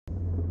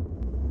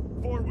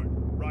Forward.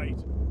 Right.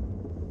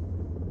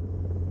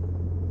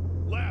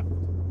 Left.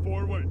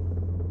 Forward.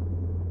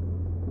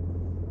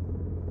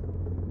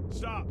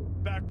 Stop.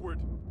 Backward.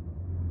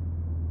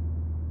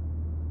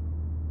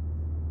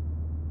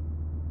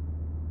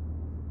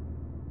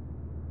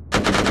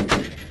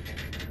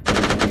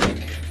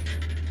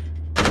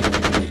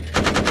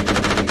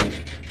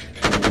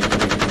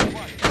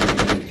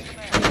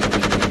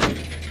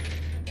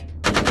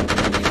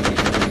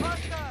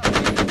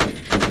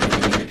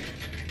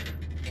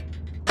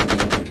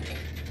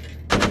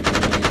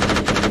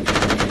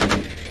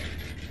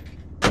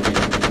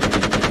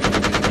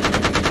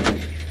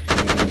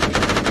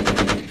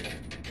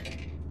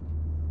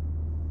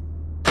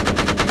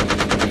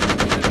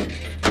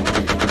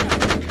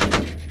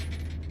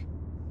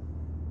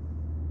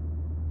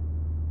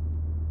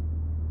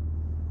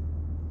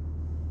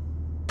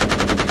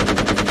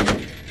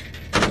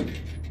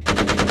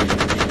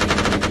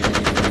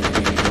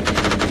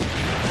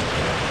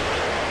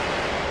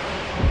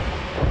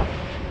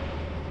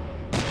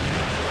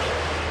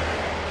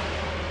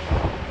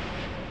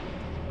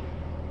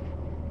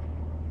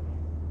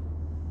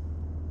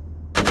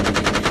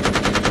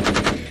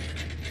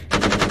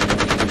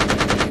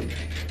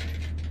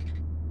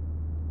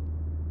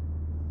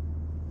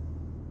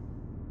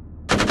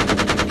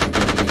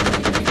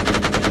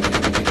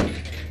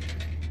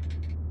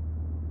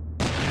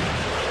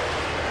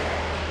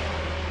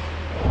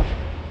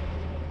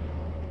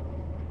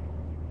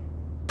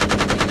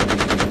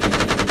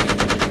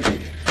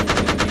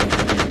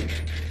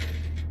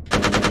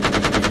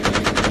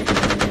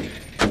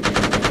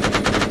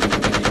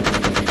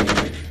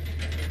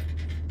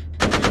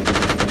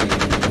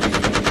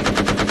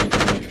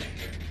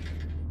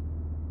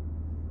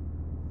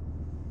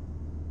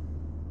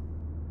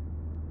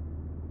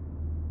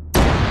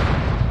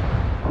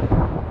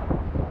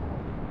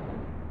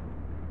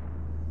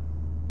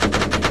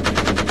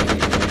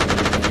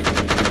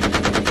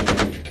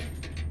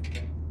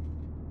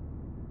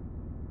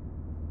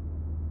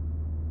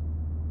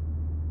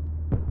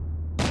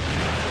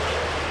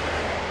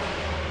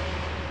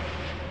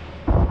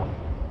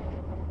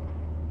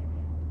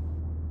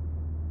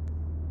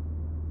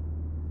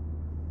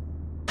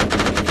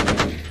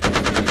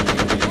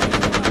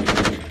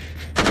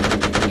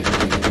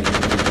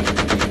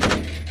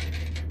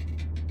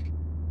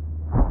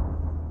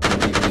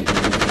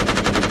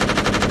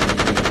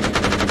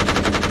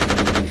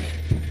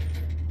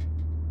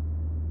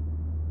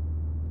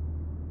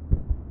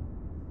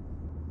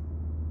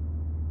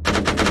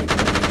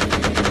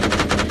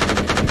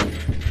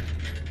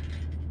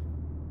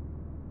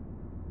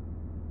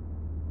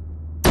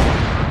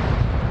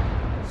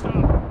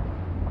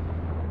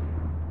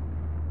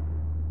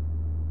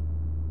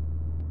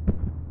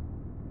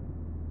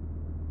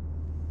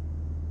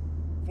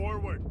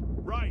 Forward.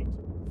 Right.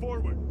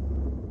 Forward.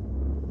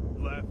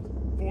 Left.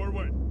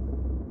 Forward.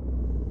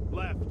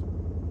 Left.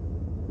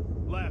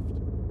 Left.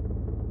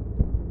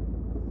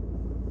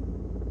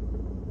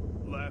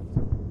 Left.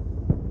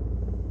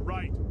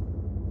 Right.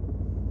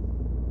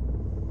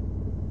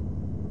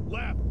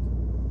 Left.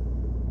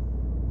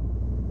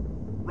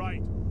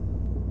 Right.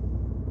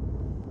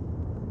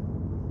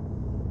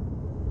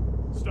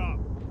 Stop.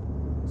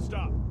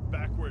 Stop.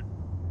 Backward.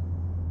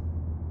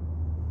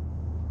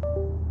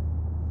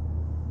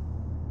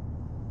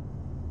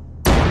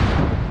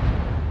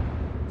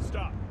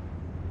 Stop.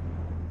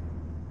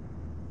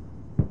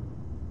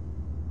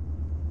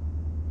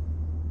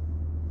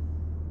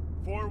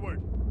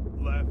 Forward.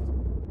 Left.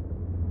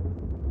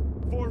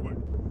 Forward.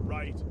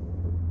 Right.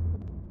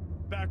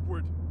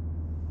 Backward.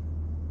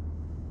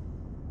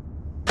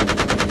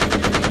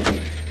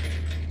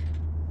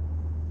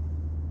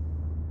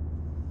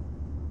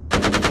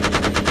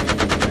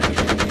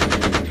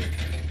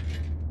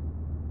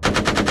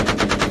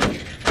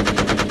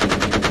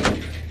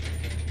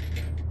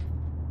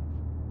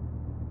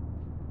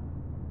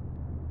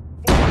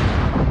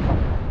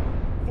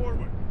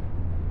 Forward.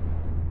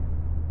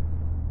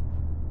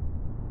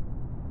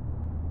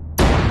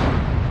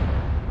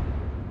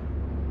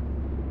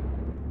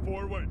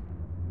 Forward.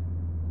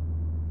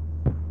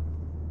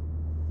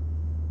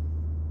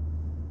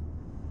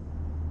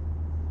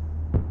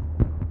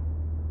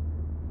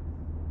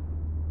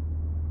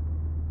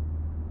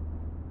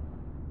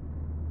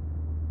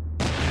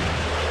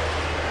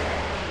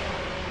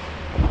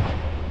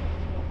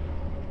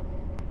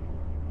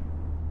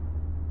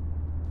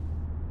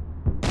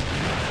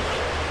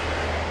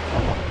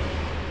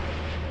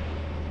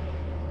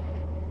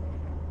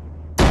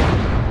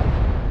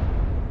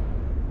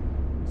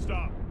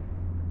 Stop.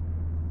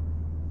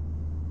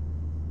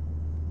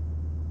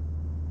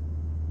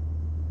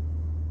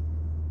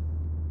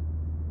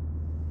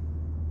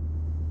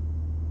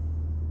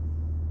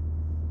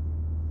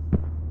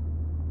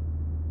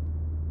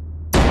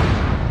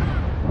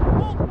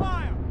 Hold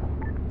fire.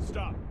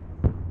 Stop.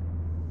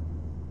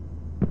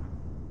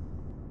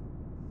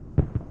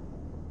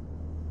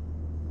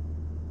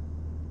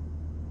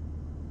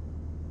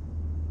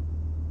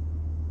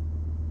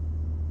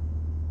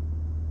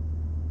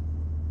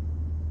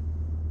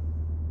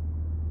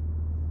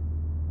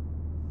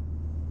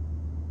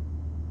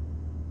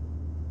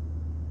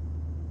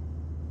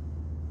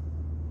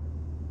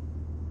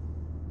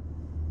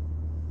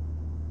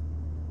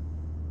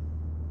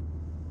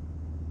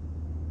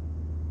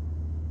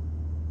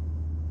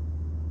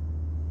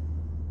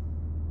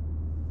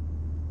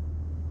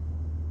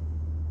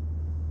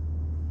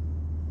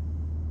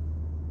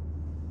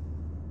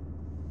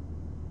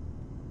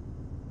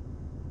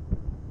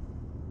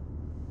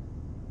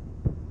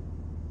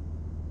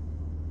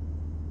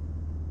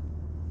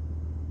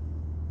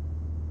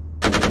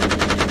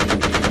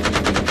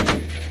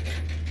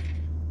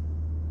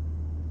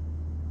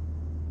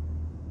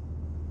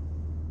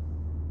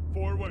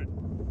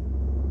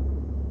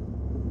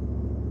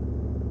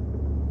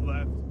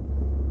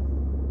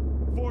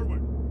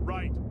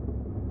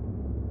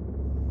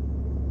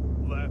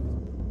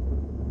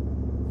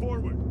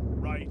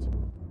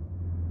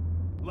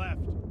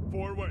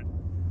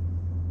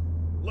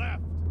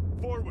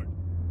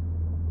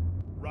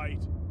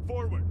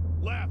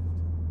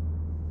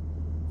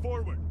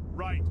 Forward.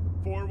 Right.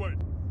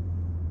 Forward.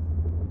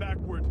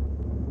 Backward.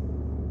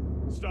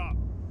 Stop.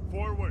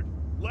 Forward.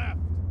 Left.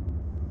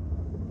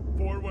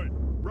 Forward.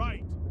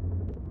 Right.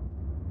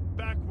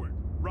 Backward.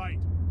 Right.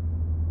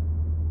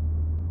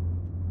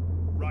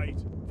 Right.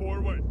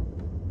 Forward.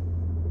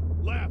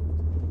 Left.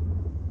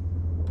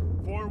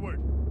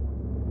 Forward.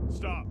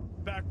 Stop.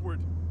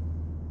 Backward.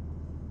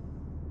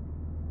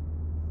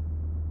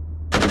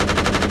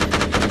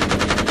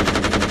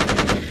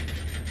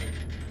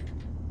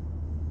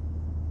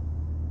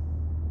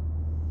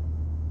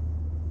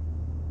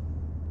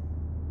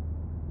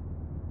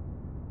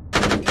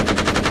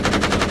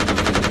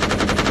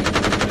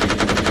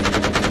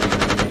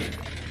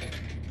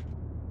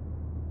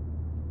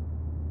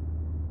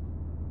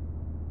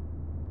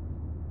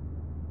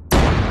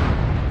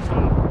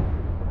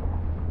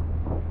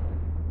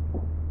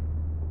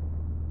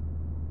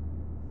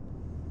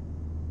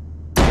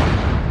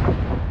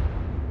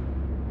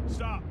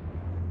 Stop.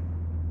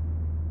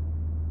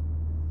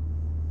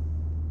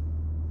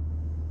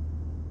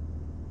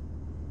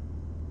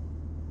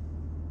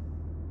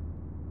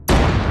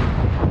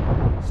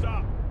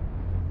 Stop.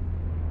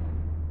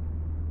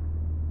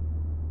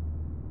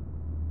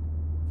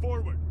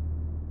 Forward.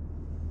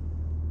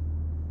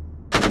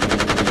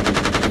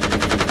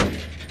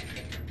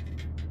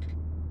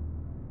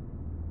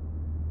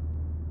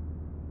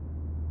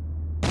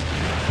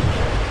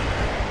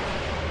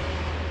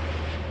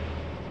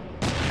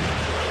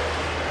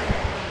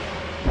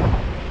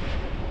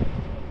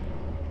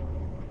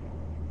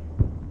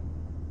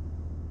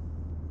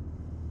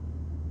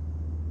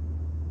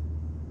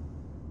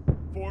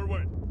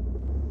 Forward.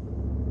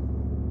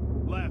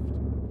 Left.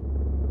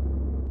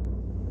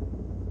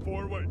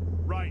 Forward.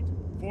 Right.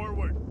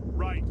 Forward.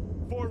 Right.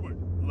 Forward.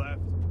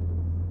 Left.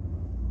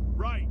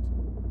 Right.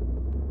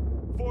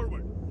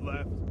 Forward.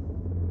 Left.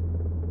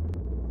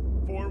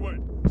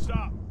 Forward.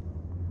 Stop.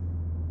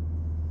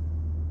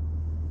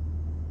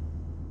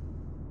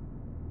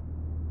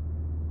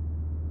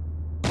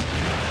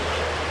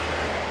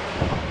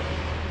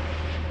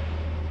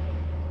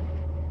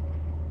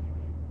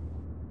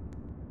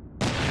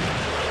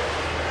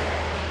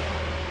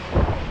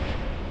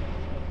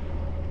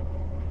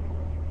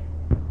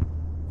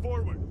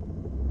 Forward.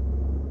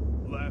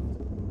 Left.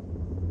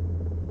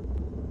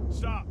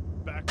 Stop.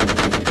 Back.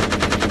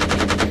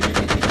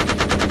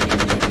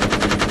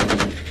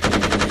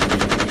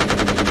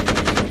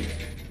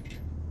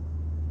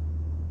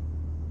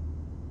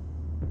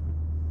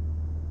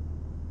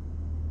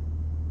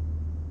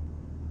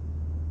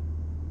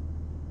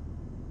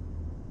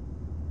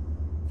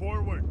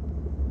 Forward.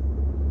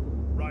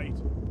 Right.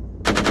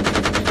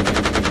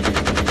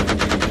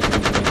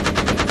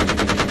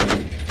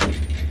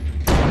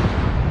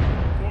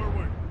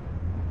 Forward.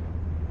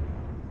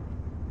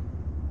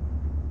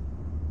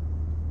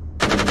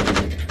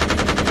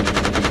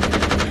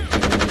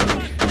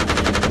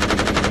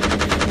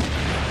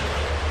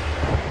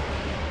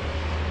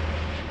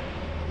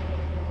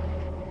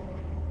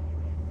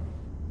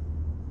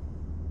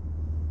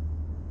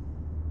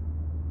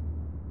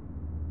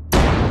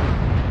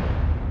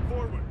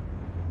 Forward.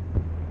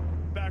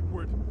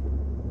 Backward.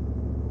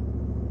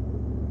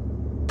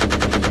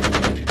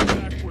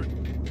 Backward.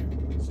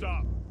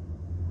 Stop.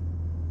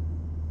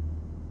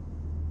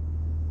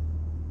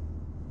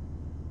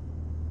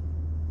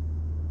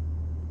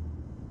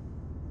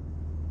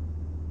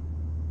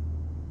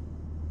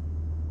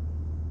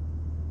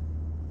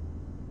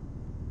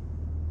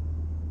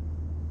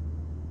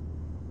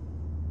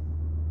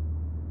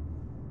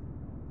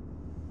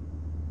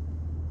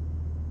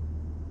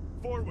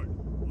 Forward.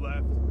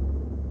 Left.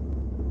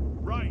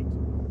 Right.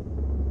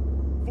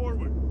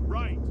 Forward.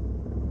 Right.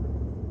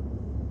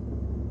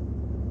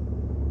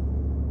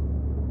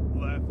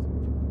 Left.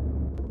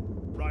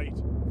 Right.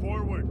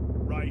 Forward.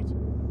 Right.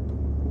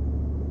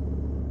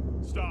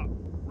 Stop.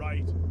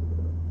 Right.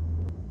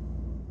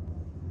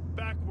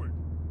 Backward.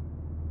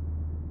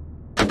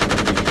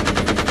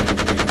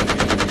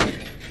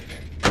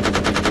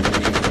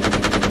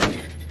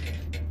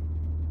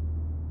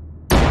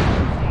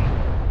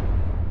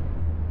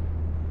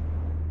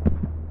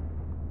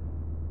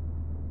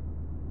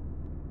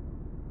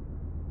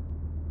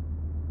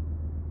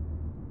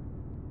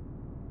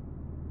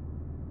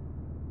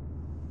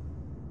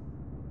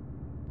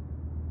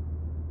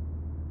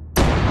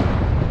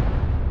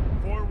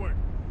 Forward.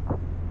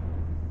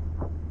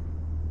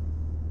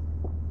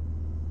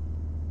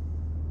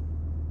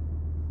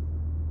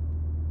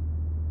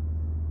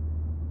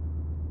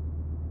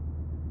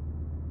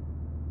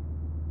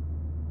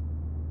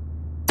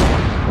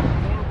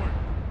 Forward.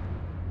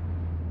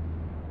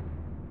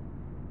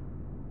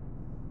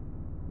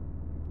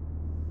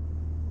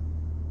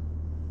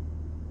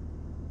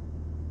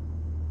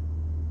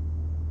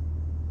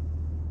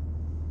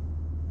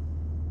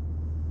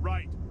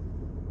 Right.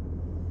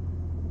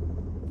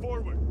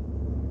 Forward.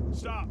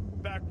 Stop.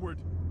 Backward.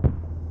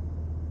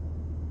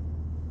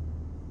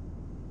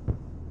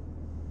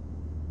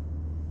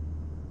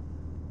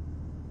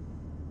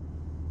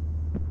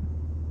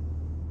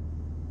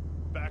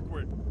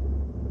 Backward.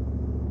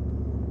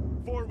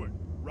 Forward.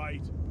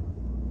 Right.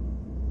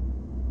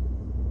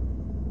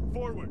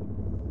 Forward.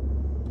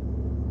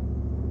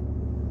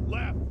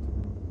 Left.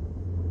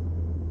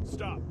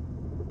 Stop.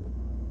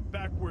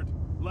 Backward.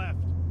 Left.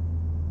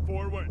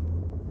 Forward.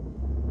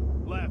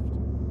 Left.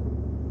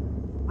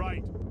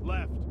 Right.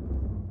 Left.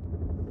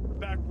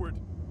 Backward.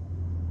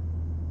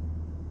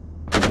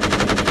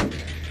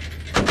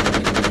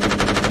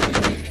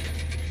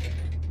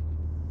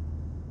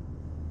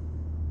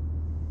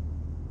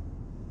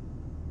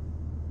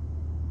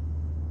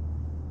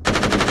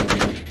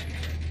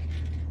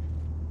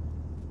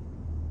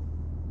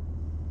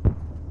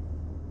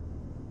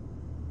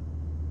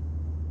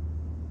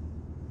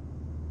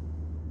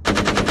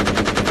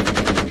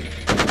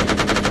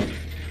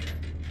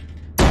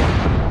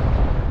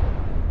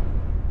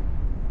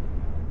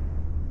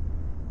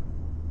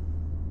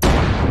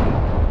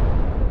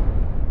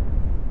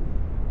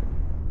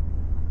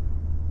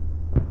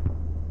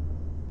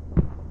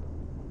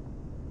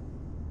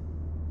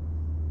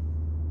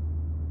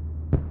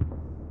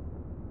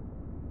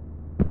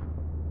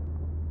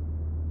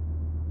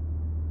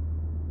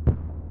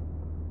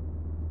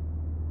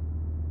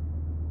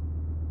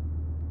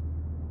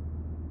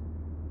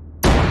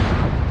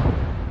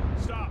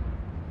 Stop.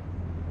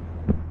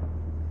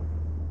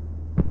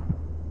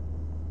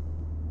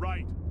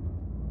 Right.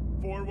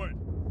 Forward.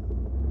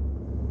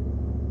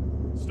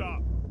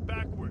 Stop.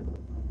 Backward.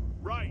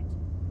 Right.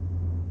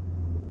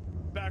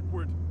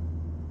 Backward.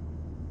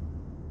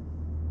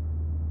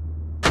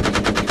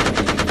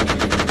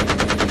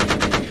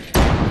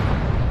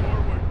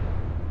 Forward.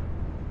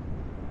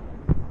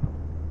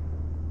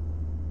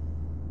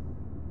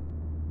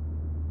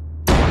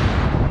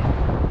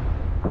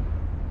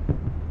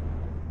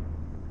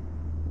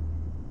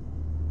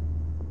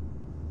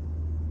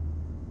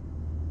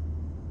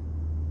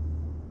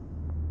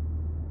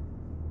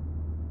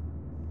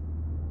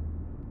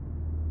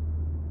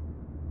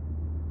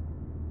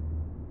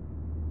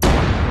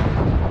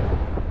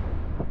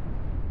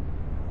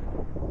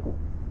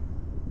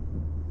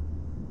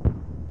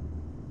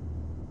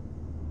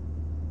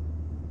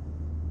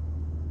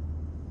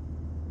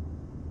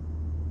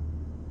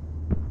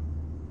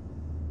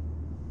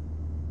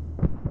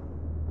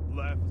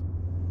 Left.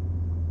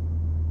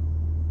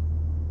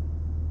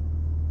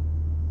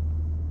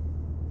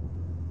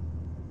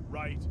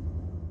 Right.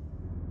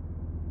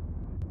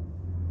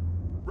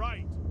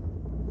 Right.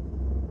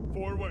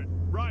 Forward.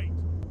 Right.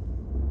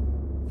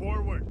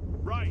 Forward.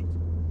 Right.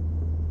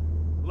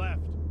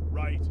 Left.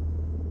 Right.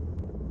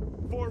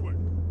 Forward.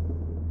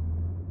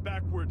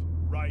 Backward.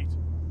 Right.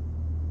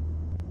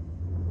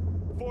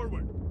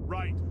 Forward.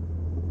 Right.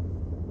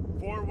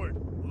 Forward.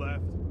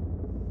 Left.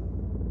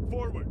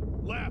 Forward.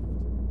 Left.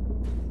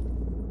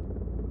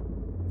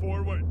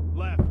 Forward.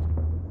 Left.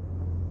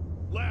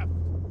 Left.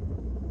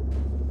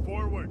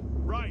 Forward.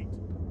 Right.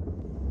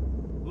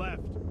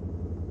 Left.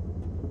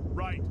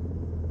 Right.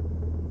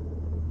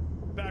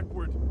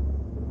 Backward.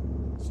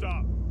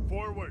 Stop.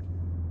 Forward.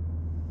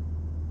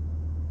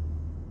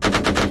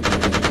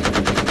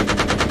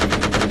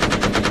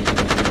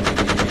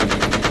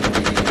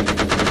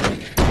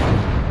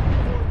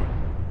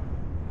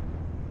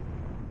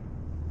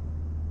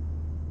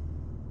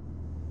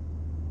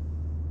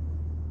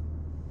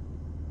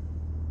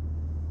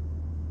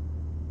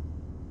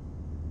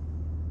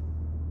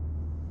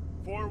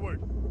 Forward.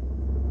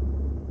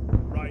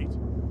 Right.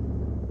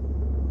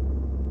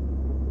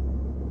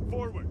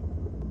 Forward.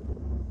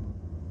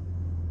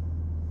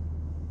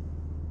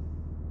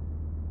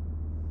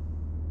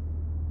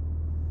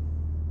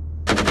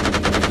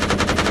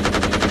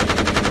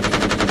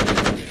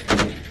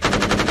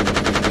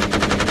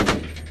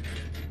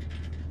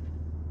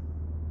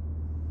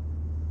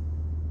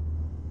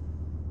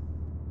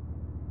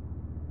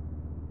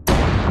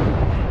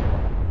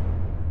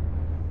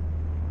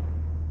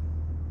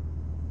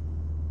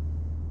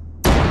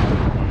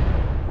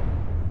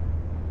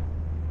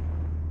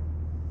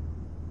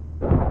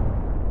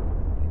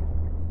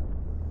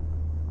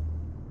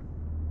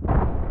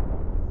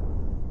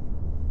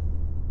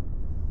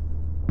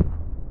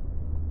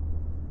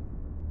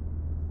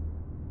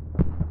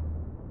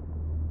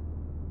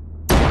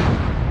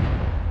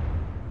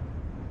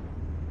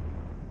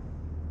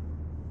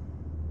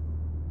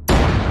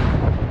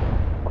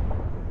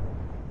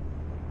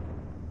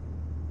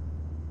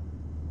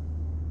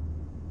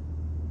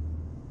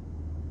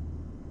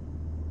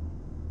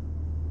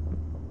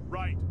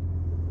 Right.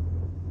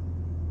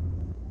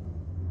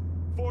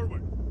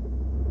 Forward.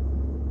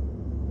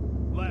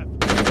 Left.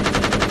 Backward.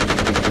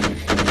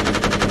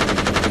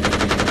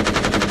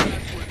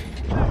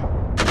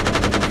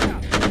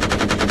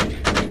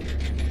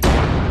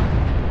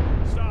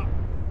 Stop.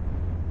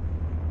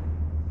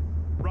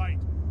 Right.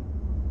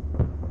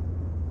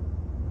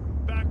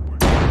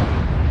 Backward.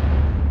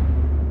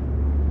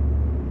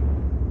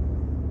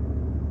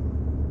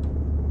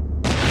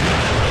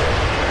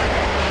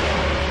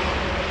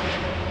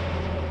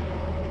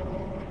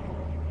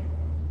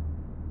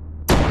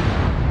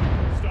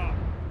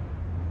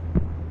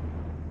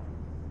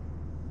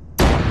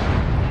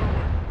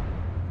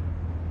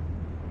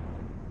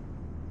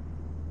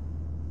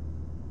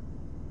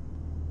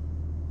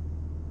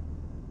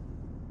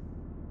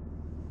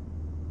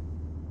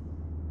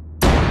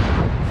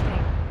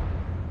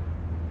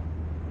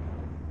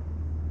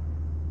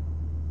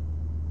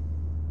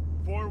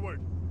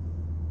 Forward.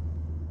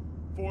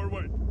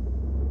 Forward.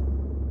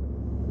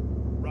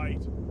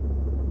 Right.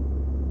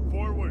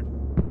 Forward.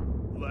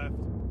 Left.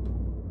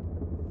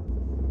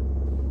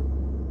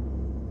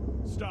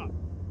 Stop.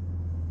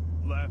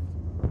 Left.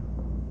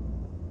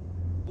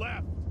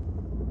 Left.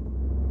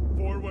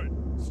 Forward.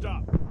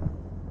 Stop.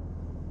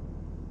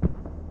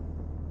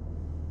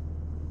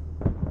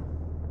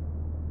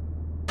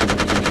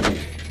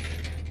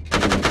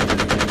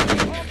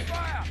 On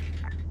fire!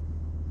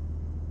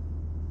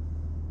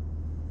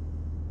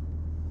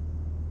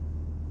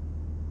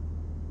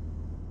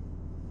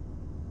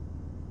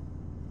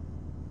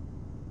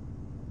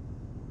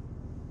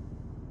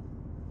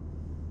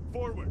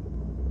 Forward.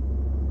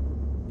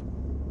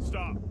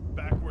 Stop.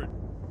 Backward.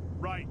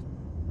 Right.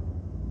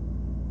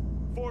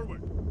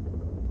 Forward.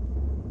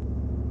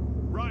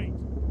 Right.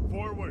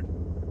 Forward.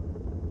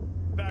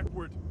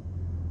 Backward.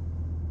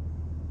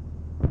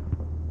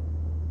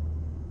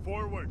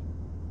 Forward.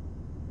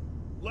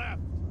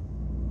 Left.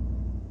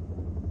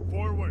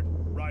 Forward.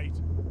 Right.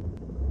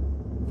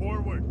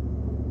 Forward.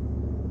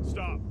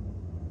 Stop.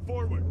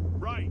 Forward.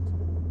 Right.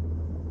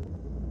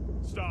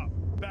 Stop.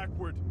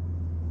 Backward.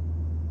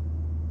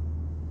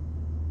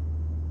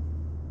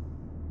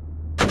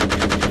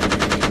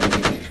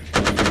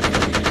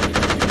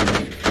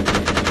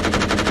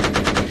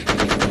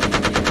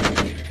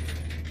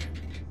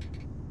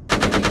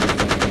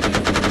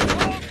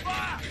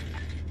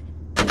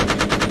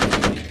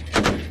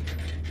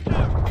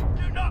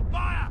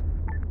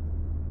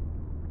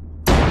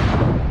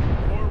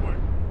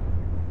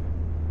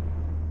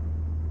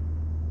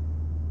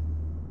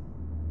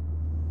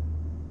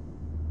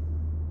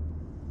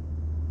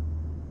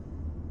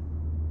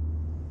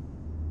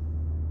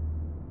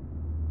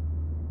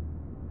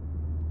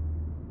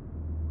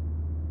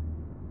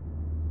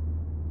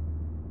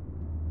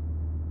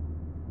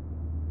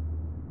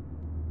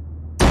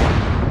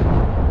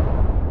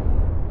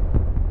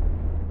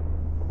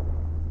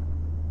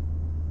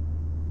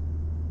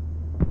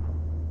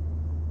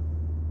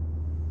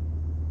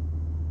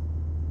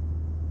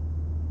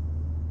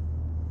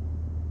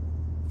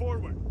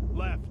 Forward,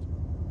 left.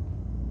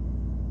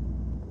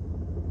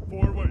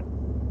 Forward,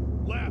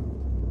 left.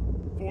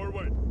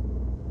 Forward,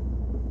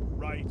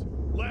 right,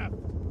 left.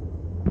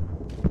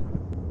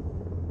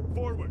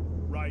 Forward,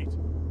 right.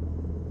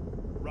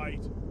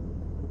 Right,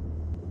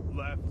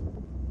 left.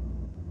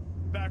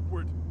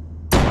 Backward.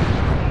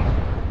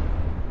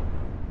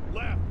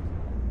 Left.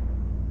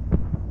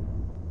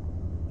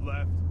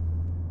 Left.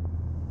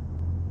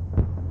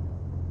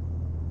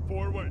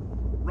 Forward,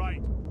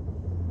 right.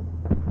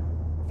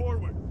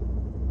 Forward.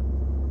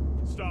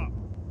 Stop.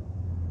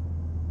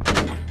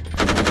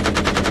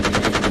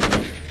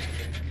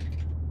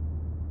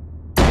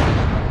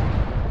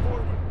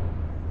 Forward.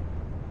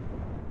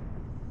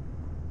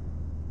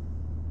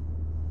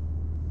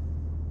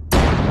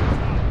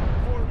 Stop.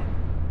 Forward.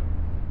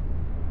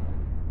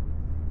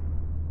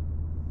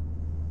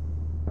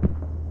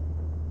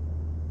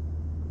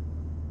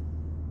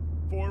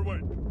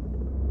 Forward.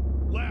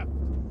 Left.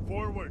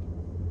 Forward.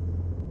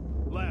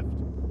 Left.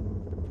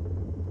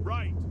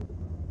 Right.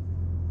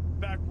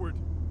 Backward.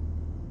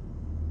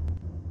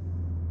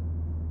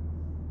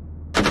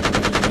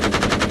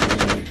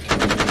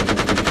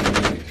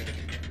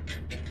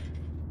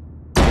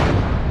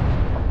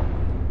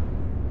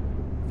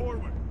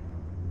 Forward.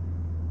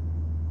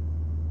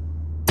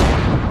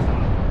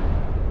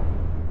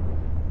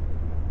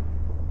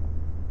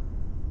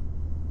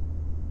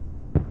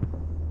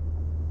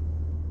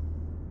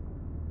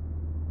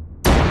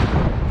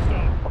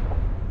 Stop.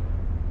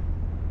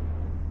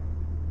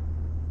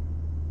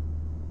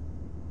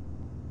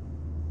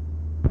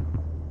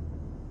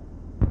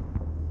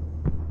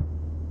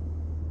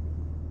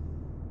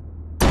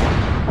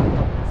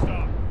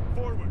 Stop.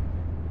 Forward.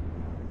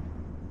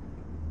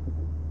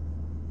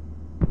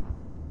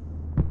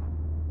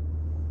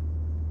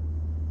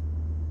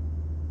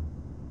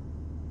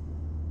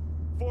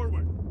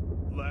 Forward.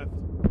 Left.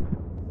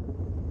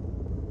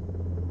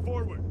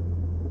 Forward.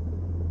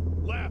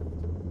 Left.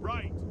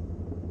 Right.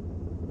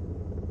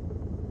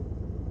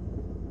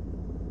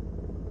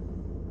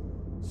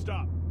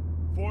 Stop.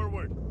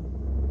 Forward.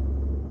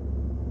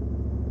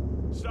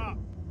 Stop.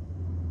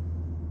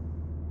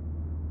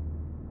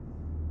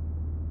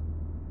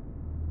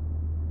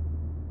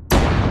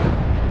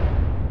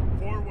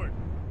 Forward.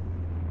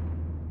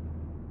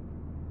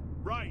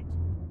 Right.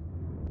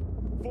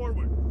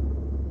 Forward.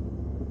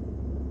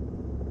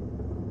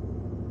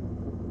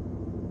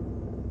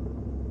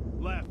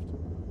 Left.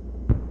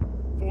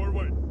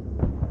 Forward.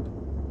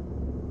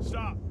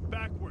 Stop.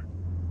 Backward.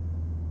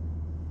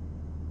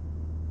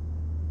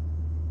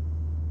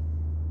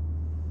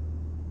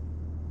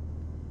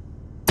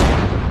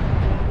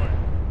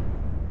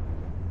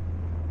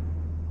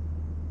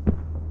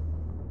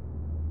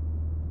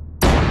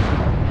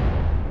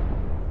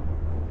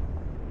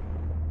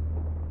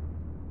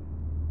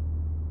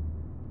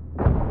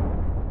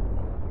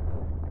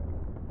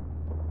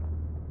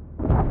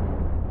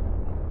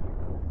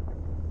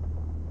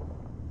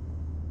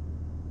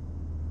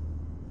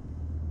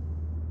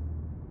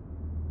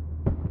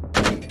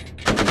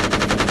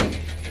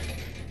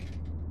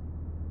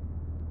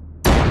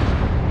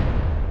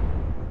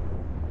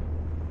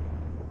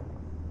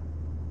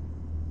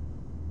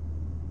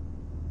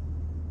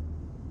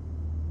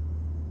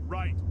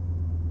 Right.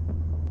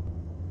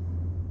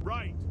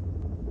 Right.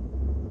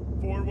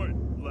 Forward.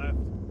 Left.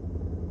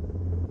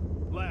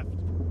 Left.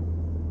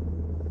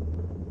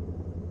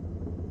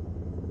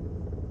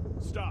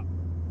 Stop.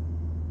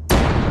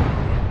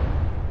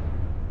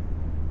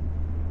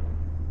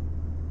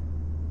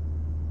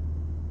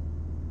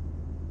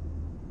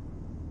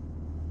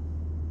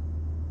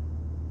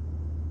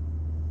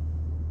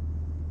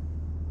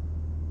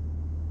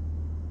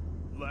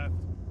 Left.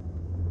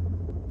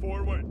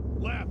 Forward.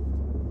 Left.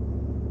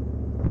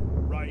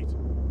 Right.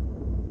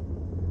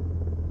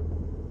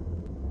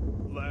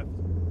 Left.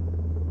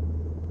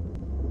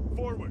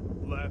 Forward.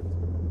 Left.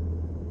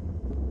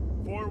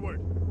 Forward.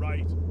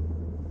 Right.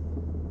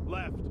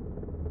 Left.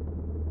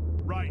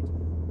 Right.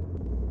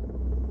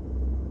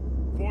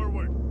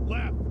 Forward.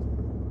 Left.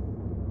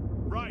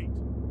 Right.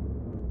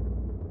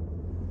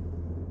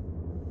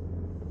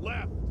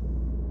 Left.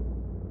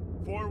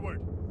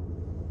 Forward.